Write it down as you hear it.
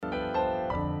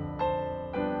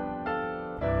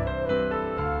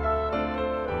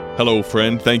Hello,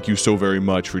 friend. Thank you so very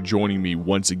much for joining me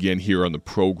once again here on the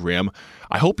program.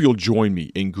 I hope you'll join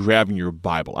me in grabbing your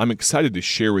Bible. I'm excited to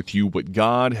share with you what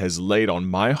God has laid on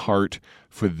my heart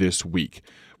for this week.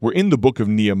 We're in the book of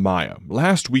Nehemiah.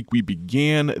 Last week we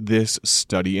began this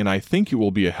study, and I think it will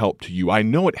be a help to you. I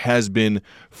know it has been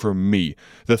for me.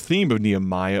 The theme of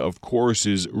Nehemiah, of course,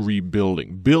 is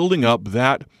rebuilding, building up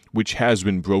that which has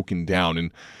been broken down.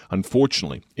 And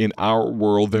unfortunately, in our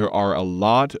world, there are a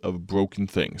lot of broken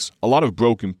things, a lot of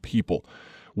broken people.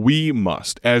 We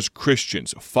must, as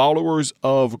Christians, followers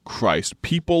of Christ,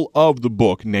 people of the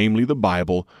book, namely the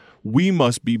Bible, we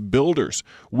must be builders.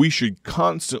 We should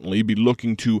constantly be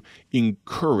looking to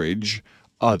encourage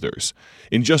others.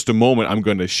 In just a moment, I'm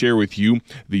going to share with you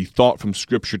the thought from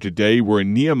Scripture today. We're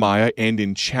in Nehemiah and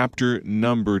in chapter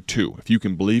number 2. If you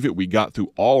can believe it, we got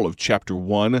through all of chapter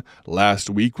 1 last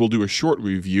week. We'll do a short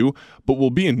review, but we'll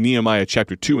be in Nehemiah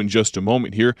chapter 2 in just a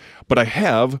moment here. But I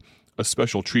have a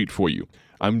special treat for you.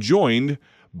 I'm joined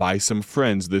by some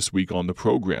friends this week on the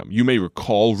program. You may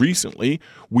recall recently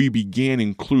we began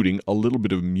including a little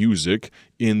bit of music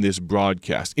in this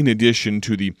broadcast, in addition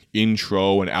to the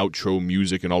intro and outro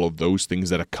music and all of those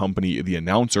things that accompany the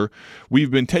announcer. We've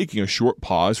been taking a short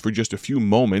pause for just a few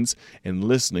moments and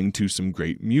listening to some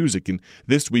great music, and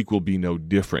this week will be no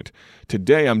different.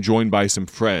 Today I'm joined by some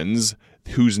friends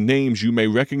whose names you may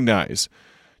recognize.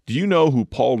 Do you know who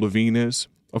Paul Levine is?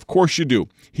 Of course you do.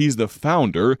 He's the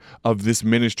founder of this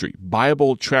ministry,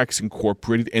 Bible Tracts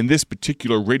Incorporated, and this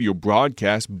particular radio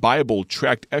broadcast, Bible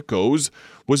Tract Echoes,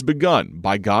 was begun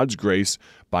by God's grace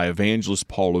by evangelist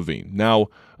Paul Levine. Now,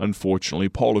 unfortunately,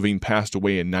 Paul Levine passed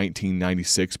away in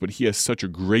 1996, but he has such a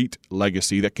great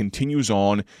legacy that continues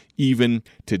on even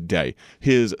today.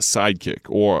 His sidekick,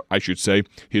 or I should say,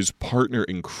 his partner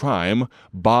in crime,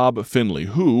 Bob Finley,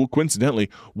 who, coincidentally,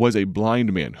 was a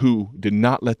blind man who did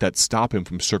not let that stop him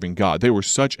from serving God. They were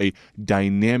such a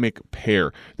dynamic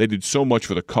pair. They did so much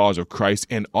for the cause of Christ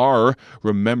and are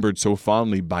remembered so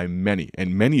fondly by many.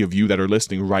 And many of you that are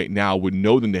listening right now would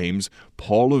know the names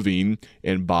Paul Levine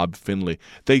and Bob Finley.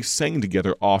 They sang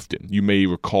together often. You may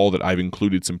recall that I've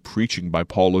included some preaching by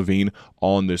Paul Levine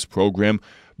on this program,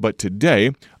 but today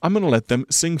I'm going to let them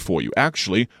sing for you.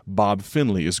 Actually, Bob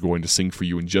Finley is going to sing for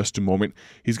you in just a moment.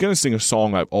 He's going to sing a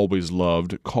song I've always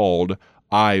loved called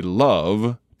I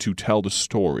Love to Tell the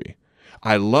Story.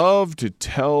 I love to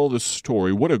tell the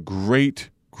story. What a great,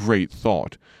 great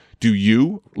thought. Do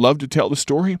you love to tell the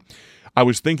story? I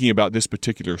was thinking about this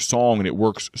particular song, and it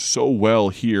works so well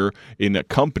here in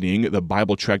accompanying the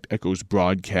Bible Tract Echoes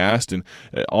broadcast and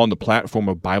on the platform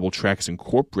of Bible Tracts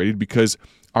Incorporated, because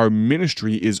our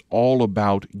ministry is all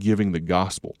about giving the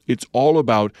gospel. It's all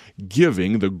about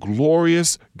giving the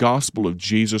glorious gospel of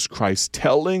Jesus Christ,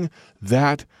 telling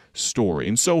that story.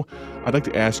 And so I'd like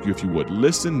to ask you if you would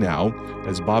listen now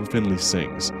as Bob Finley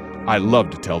sings, I love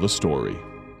to tell the story.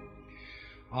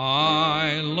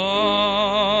 I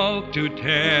love to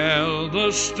tell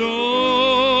the story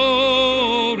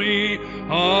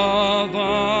of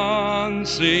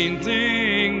unseen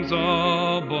things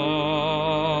above,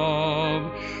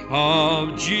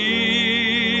 of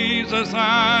Jesus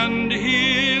and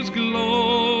His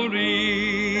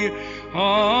glory,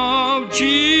 of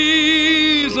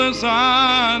Jesus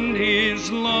and His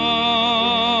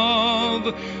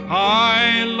love.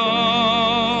 I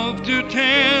love to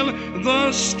tell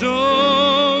the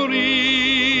story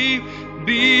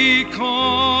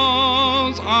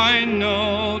because I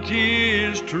know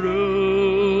 'tis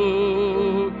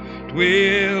true.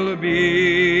 'Twill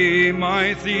be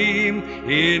my theme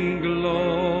in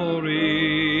glory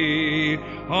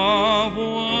of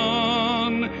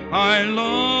one I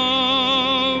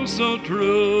love so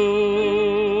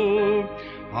true.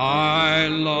 I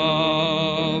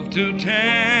love to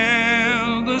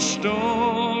tell the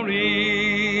story.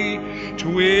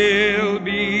 'Twill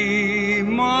be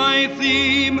my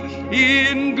theme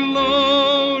in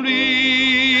glory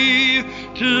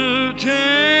to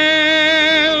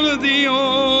tell the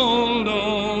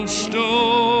old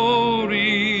story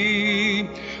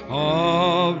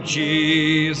of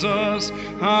Jesus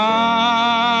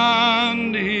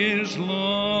and His love.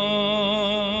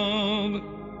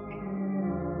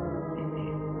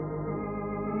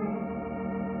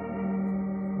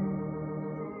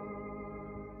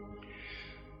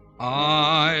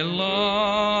 I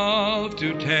love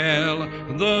to tell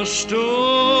the story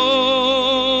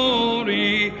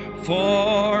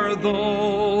for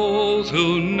those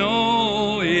who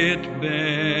know it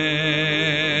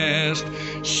best,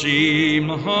 seem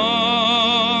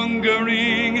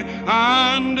hungering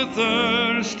and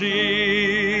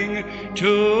thirsting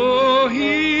to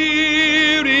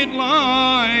hear it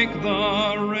like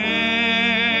the rest.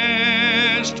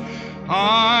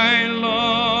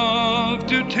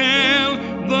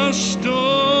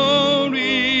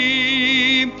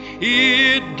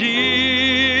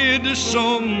 did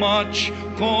so much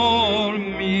for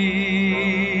me,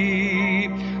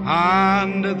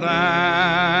 and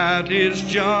that is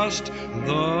just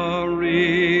the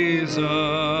reason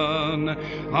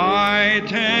I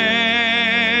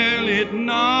tell it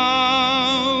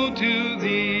now to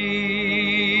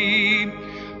thee.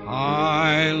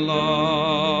 I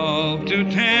love to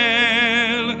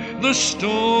tell the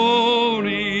story.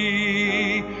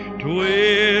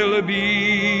 'Twill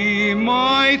be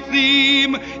my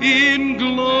theme in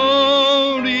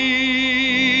glory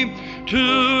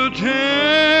to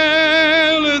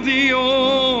tell the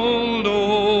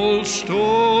old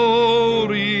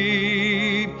story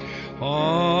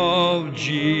of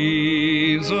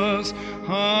Jesus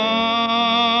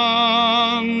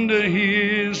and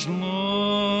his love.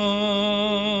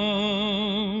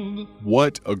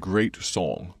 What a great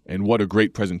song, and what a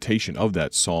great presentation of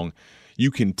that song. You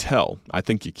can tell, I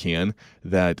think you can,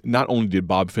 that not only did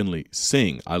Bob Finley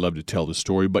sing I Love to Tell the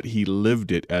Story, but he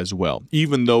lived it as well.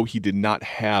 Even though he did not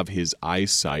have his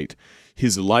eyesight,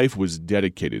 his life was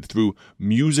dedicated through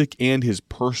music and his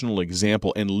personal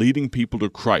example and leading people to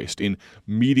Christ in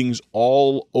meetings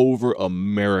all over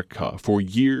America. For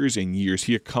years and years,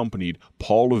 he accompanied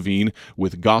Paul Levine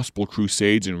with gospel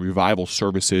crusades and revival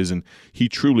services, and he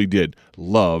truly did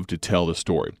love to tell the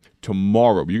story.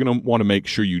 Tomorrow, you're going to want to make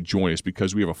sure you join us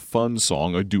because we have a fun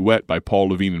song, a duet by Paul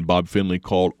Levine and Bob Finley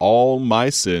called All My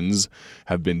Sins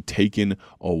Have Been Taken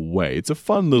Away. It's a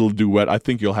fun little duet. I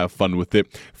think you'll have fun with it.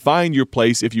 Find your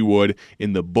place, if you would,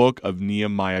 in the book of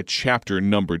Nehemiah, chapter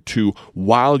number 2.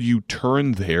 While you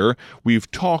turn there, we've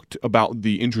talked about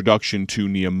the introduction to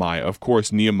Nehemiah. Of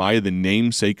course, Nehemiah, the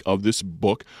namesake of this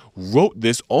book, wrote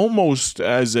this almost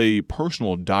as a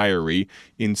personal diary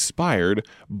inspired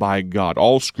by God.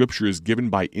 All Scripture is given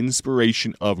by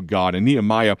inspiration of God, and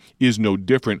Nehemiah is no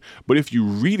different. But if you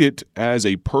read it as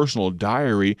a personal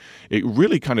diary, it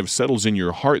really kind of settles in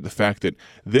your heart the fact that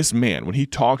this man, when he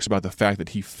talks about the fact that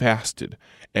he fasted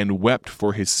and wept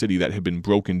for his city that had been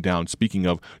broken down, speaking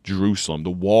of Jerusalem,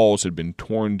 the walls had been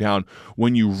torn down,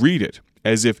 when you read it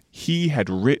as if he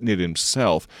had written it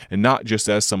himself and not just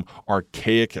as some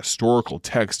archaic historical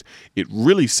text, it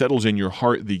really settles in your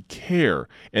heart the care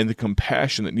and the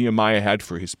compassion that Nehemiah had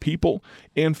for his people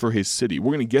and for his city.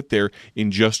 We're going to get there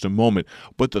in just a moment,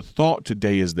 but the thought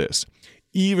today is this.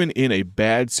 Even in a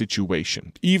bad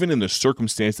situation, even in the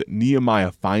circumstance that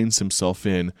Nehemiah finds himself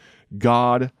in,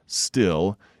 God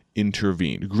still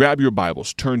intervened. Grab your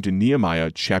Bibles, turn to Nehemiah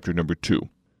chapter number 2.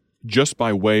 Just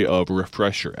by way of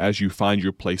refresher, as you find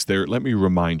your place there, let me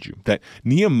remind you that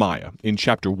Nehemiah, in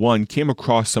chapter 1, came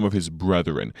across some of his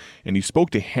brethren, and he spoke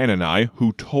to Hanani,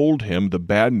 who told him the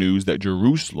bad news that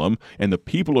Jerusalem and the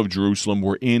people of Jerusalem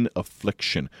were in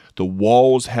affliction. The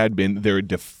walls their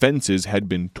defenses had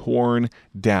been torn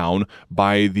down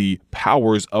by the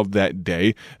powers of that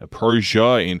day.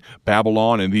 Persia and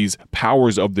Babylon and these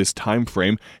powers of this time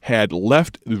frame had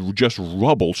left just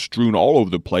rubble strewn all over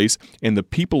the place, and the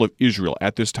people of Israel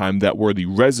at this time that were the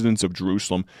residents of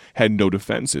Jerusalem had no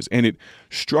defenses. And it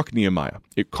struck Nehemiah.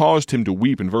 It caused him to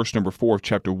weep in verse number 4 of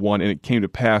chapter 1. And it came to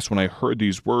pass when I heard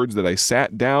these words that I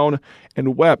sat down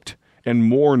and wept and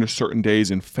mourned certain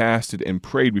days and fasted and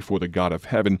prayed before the God of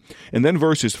heaven. And then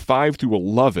verses 5 through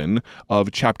 11 of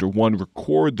chapter 1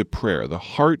 record the prayer, the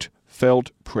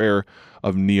heartfelt prayer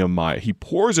of Nehemiah. He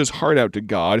pours his heart out to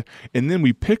God, and then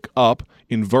we pick up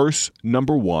in verse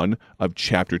number 1 of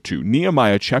chapter 2.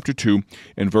 Nehemiah chapter 2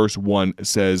 and verse 1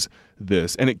 says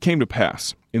this, And it came to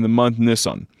pass in the month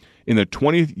Nisan, in the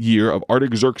 20th year of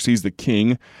Artaxerxes the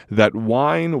king, that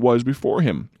wine was before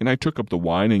him. And I took up the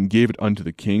wine and gave it unto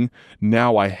the king.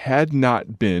 Now I had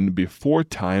not been before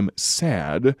time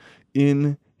sad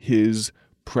in his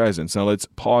presence. Now let's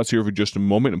pause here for just a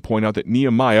moment and point out that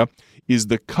Nehemiah is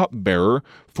the cupbearer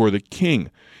for the king.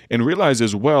 And realize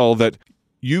as well that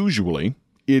usually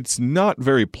it's not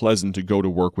very pleasant to go to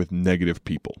work with negative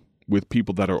people, with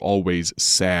people that are always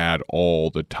sad all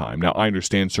the time. Now, I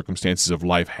understand circumstances of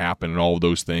life happen and all of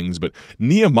those things, but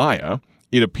Nehemiah,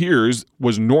 it appears,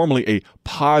 was normally a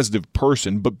positive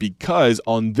person, but because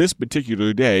on this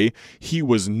particular day he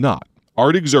was not.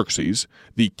 Artaxerxes,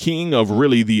 the king of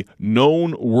really the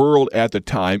known world at the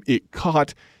time, it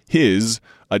caught his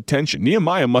attention.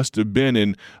 Nehemiah must have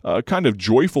been a kind of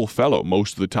joyful fellow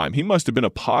most of the time. He must have been a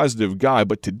positive guy,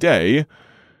 but today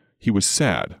he was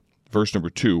sad. Verse number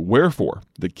 2, Wherefore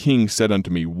the king said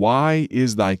unto me, Why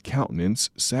is thy countenance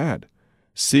sad,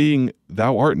 seeing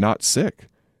thou art not sick?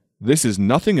 This is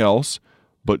nothing else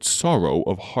but sorrow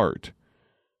of heart.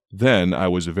 Then I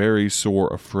was very sore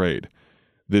afraid.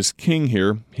 This king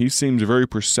here, he seems very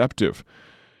perceptive.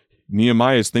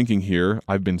 Nehemiah is thinking here,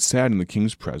 I've been sad in the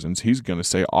king's presence. He's going to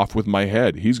say, off with my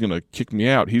head. He's going to kick me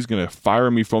out. He's going to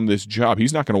fire me from this job.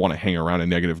 He's not going to want to hang around a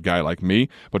negative guy like me.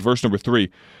 But verse number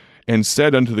 3, and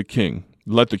said unto the king,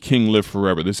 let the king live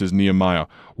forever. This is Nehemiah.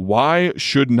 Why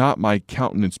should not my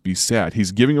countenance be sad?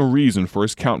 He's giving a reason for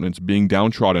his countenance being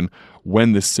downtrodden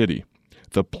when the city,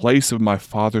 the place of my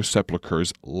father's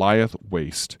sepulchres, lieth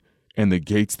waste, and the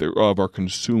gates thereof are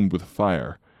consumed with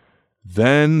fire.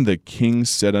 Then the king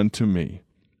said unto me,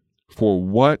 for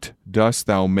what dost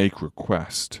thou make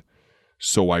request?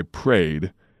 So I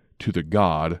prayed to the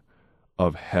God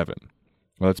of heaven.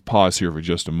 Well, let's pause here for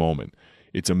just a moment.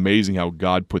 It's amazing how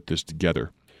God put this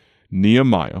together.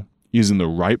 Nehemiah is in the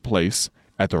right place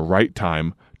at the right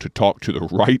time to talk to the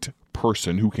right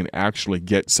person who can actually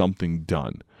get something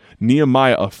done.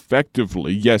 Nehemiah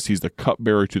effectively, yes, he's the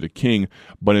cupbearer to the king,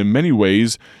 but in many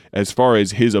ways, as far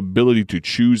as his ability to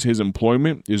choose his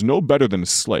employment, is no better than a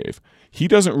slave. He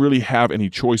doesn't really have any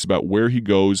choice about where he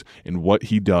goes and what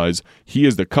he does. He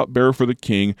is the cupbearer for the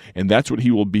king, and that's what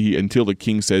he will be until the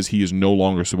king says he is no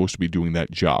longer supposed to be doing that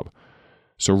job.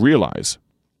 So realize,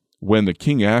 when the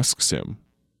king asks him,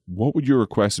 what would your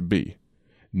request be?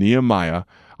 Nehemiah,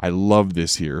 I love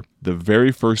this here. The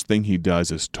very first thing he does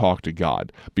is talk to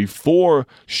God. Before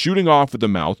shooting off at the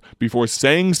mouth, before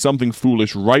saying something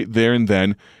foolish right there and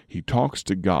then, he talks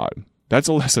to God. That's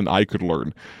a lesson I could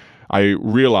learn. I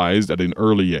realized at an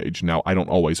early age, now I don't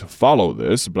always follow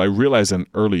this, but I realized at an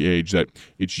early age that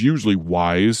it's usually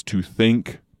wise to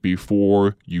think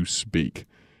before you speak.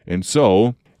 And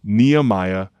so,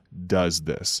 Nehemiah does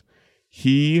this.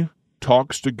 He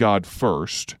talks to God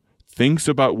first, thinks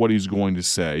about what he's going to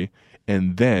say,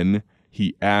 and then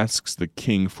he asks the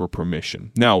king for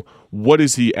permission. Now, what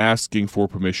is he asking for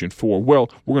permission for? Well,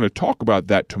 we're going to talk about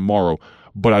that tomorrow,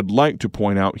 but I'd like to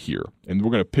point out here, and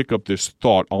we're going to pick up this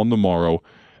thought on the morrow,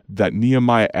 that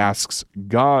Nehemiah asks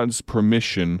God's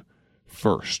permission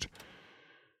first.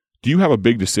 Do you have a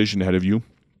big decision ahead of you?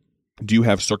 Do you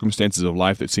have circumstances of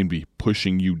life that seem to be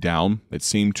pushing you down, that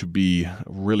seem to be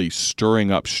really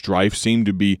stirring up strife, seem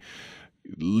to be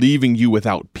leaving you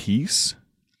without peace?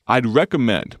 I'd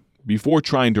recommend, before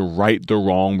trying to right the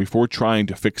wrong, before trying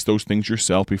to fix those things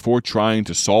yourself, before trying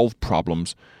to solve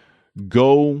problems,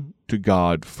 go to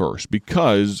God first,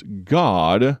 because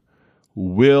God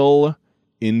will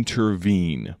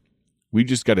intervene. We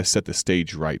just got to set the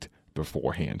stage right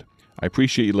beforehand. I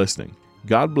appreciate you listening.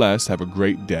 God bless. Have a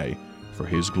great day for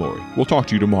His glory. We'll talk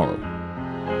to you tomorrow.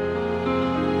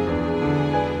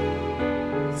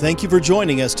 Thank you for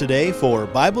joining us today for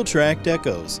Bible Tract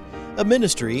Echoes, a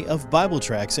ministry of Bible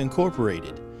Tracts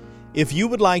Incorporated. If you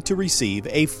would like to receive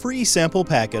a free sample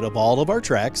packet of all of our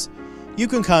tracts, you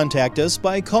can contact us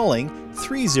by calling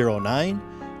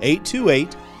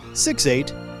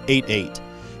 309-828-6888.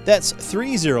 That's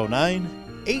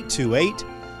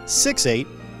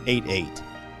 309-828-6888.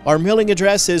 Our mailing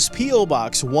address is P.O.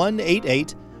 Box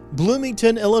 188,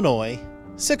 Bloomington, Illinois,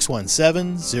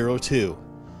 61702.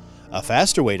 A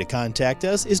faster way to contact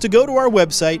us is to go to our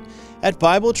website at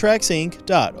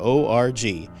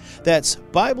BibleTractsInc.org. That's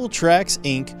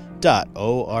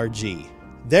BibleTractsInc.org.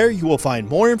 There you will find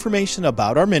more information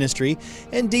about our ministry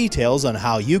and details on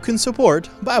how you can support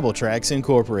Bible Tracts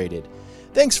Incorporated.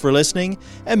 Thanks for listening,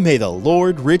 and may the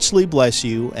Lord richly bless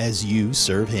you as you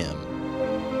serve Him.